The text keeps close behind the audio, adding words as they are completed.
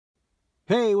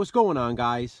Hey, what's going on,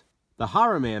 guys? The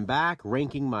Horror Man back,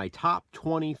 ranking my top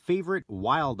 20 favorite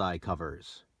Wild Eye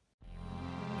covers.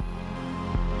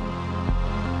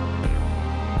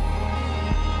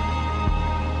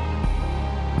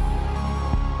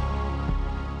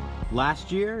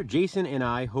 Last year, Jason and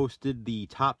I hosted the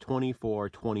Top 20 for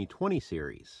 2020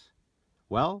 series.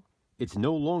 Well, it's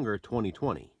no longer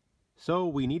 2020, so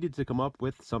we needed to come up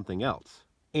with something else.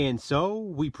 And so,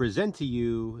 we present to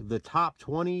you the top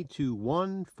 20 to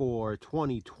 1 for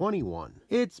 2021.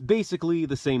 It's basically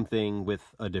the same thing with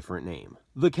a different name.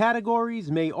 The categories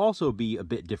may also be a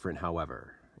bit different,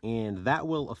 however, and that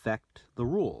will affect the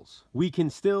rules. We can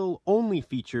still only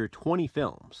feature 20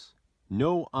 films.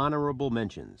 No honorable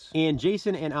mentions. And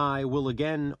Jason and I will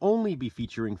again only be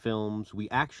featuring films we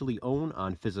actually own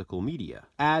on physical media.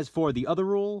 As for the other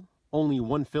rule, only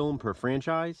one film per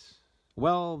franchise,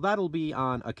 well, that'll be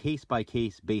on a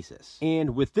case-by-case basis.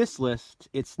 And with this list,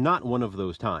 it's not one of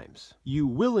those times. You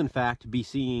will in fact be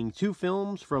seeing two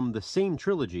films from the same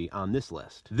trilogy on this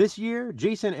list. This year,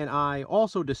 Jason and I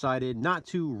also decided not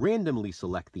to randomly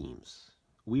select themes.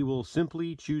 We will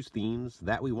simply choose themes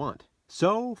that we want.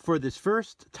 So, for this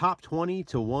first top 20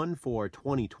 to 1 for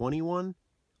 2021,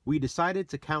 we decided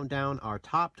to count down our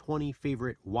top 20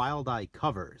 favorite Wild Eye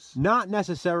covers. Not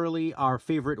necessarily our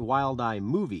favorite Wild Eye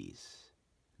movies.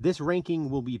 This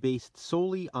ranking will be based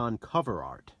solely on cover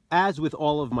art. As with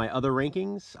all of my other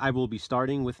rankings, I will be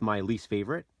starting with my least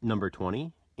favorite, number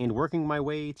 20, and working my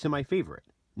way to my favorite,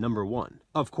 number 1.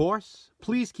 Of course,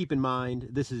 please keep in mind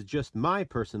this is just my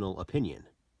personal opinion.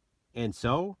 And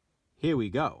so, here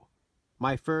we go.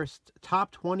 My first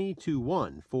top 20 to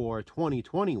 1 for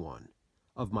 2021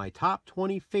 of my top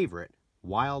 20 favorite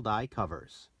Wild Eye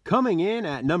covers. Coming in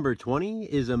at number 20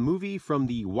 is a movie from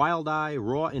the Wild Eye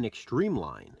Raw and Extreme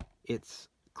line. It's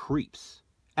Creeps.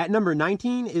 At number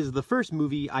 19 is the first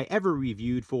movie I ever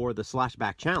reviewed for the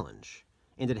Slashback Challenge,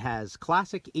 and it has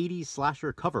classic 80s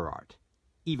slasher cover art,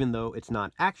 even though it's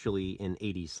not actually an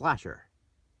 80s slasher.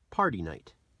 Party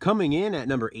Night. Coming in at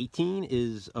number 18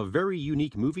 is a very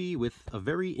unique movie with a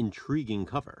very intriguing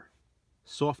cover.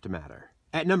 Soft Matter.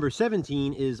 At number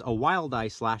 17 is a Wild Eye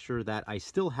slasher that I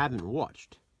still haven't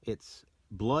watched. It's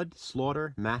Blood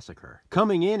Slaughter Massacre.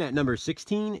 Coming in at number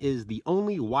 16 is the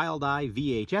only Wild Eye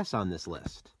VHS on this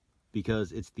list,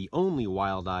 because it's the only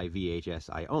Wild Eye VHS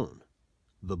I own.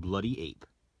 The Bloody Ape.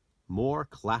 More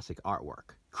classic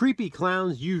artwork. Creepy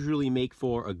clowns usually make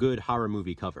for a good horror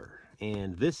movie cover,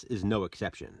 and this is no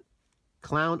exception.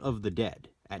 Clown of the Dead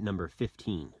at number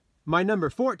 15. My number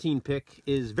 14 pick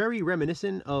is very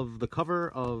reminiscent of the cover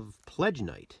of Pledge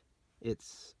Night.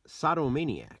 It's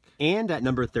Sodomaniac. And at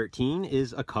number 13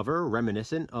 is a cover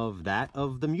reminiscent of that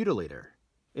of The Mutilator.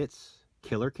 It's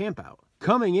Killer Campout.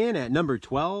 Coming in at number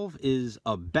 12 is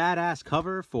a badass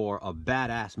cover for a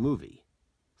badass movie.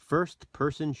 First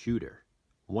Person Shooter.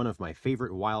 One of my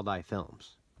favorite Wild Eye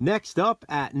films. Next up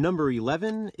at number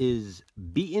 11 is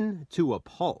Beaten to a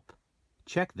Pulp.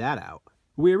 Check that out.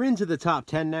 We're into the top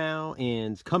 10 now,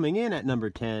 and coming in at number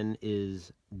 10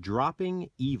 is Dropping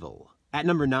Evil. At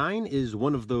number 9 is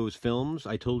one of those films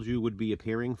I told you would be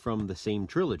appearing from the same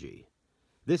trilogy.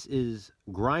 This is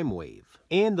Grime Wave.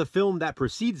 And the film that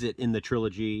precedes it in the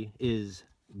trilogy is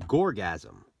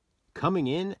Gorgasm, coming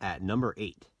in at number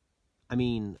 8. I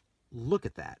mean, look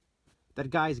at that. That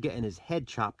guy's getting his head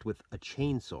chopped with a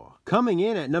chainsaw. Coming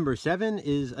in at number 7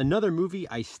 is another movie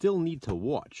I still need to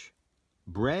watch.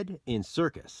 Bread and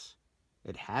Circus.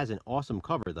 It has an awesome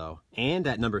cover though. And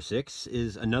at number 6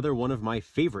 is another one of my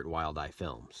favorite Wild Eye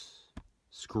films.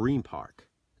 Scream Park.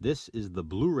 This is the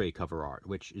Blu-ray cover art,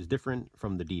 which is different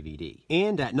from the DVD.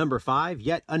 And at number 5,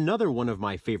 yet another one of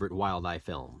my favorite Wild Eye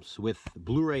films, with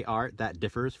Blu-ray art that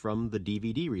differs from the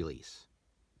DVD release.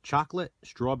 Chocolate,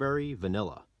 Strawberry,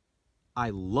 Vanilla.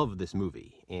 I love this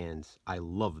movie, and I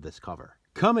love this cover.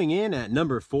 Coming in at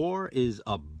number 4 is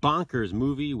a bonkers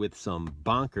movie with some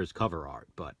bonkers cover art,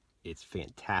 but it's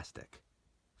fantastic.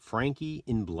 Frankie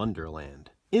in Blunderland.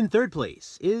 In third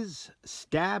place is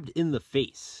Stabbed in the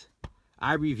Face.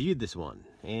 I reviewed this one,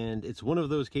 and it's one of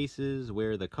those cases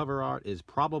where the cover art is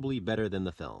probably better than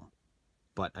the film.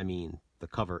 But, I mean, the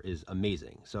cover is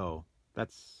amazing, so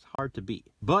that's hard to beat.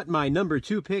 But my number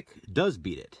 2 pick does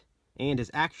beat it, and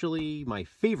is actually my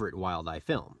favorite Wild Eye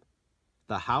film.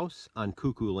 The House on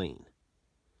Cuckoo Lane.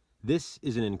 This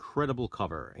is an incredible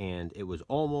cover, and it was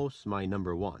almost my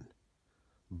number 1.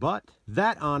 But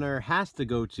that honor has to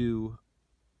go to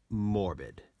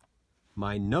Morbid,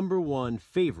 my number 1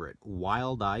 favorite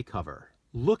Wild Eye cover.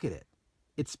 Look at it.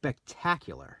 It's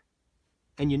spectacular.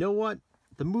 And you know what?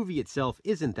 The movie itself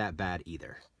isn't that bad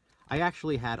either. I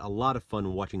actually had a lot of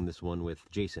fun watching this one with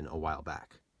Jason a while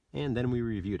back, and then we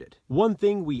reviewed it. One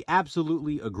thing we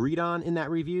absolutely agreed on in that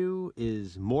review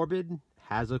is Morbid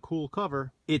has a cool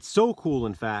cover. It's so cool,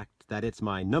 in fact, that it's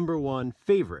my #1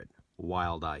 favorite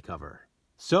Wild Eye cover.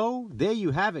 So, there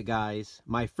you have it, guys.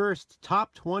 My first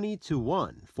top 20 to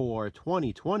 1 for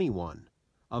 2021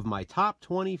 of my top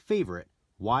 20 favorite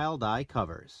Wild Eye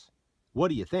covers. What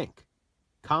do you think?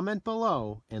 Comment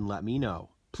below and let me know.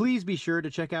 Please be sure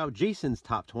to check out Jason's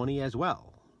top 20 as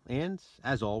well. And,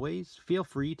 as always, feel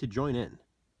free to join in.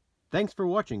 Thanks for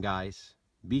watching, guys.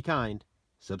 Be kind.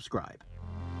 Subscribe.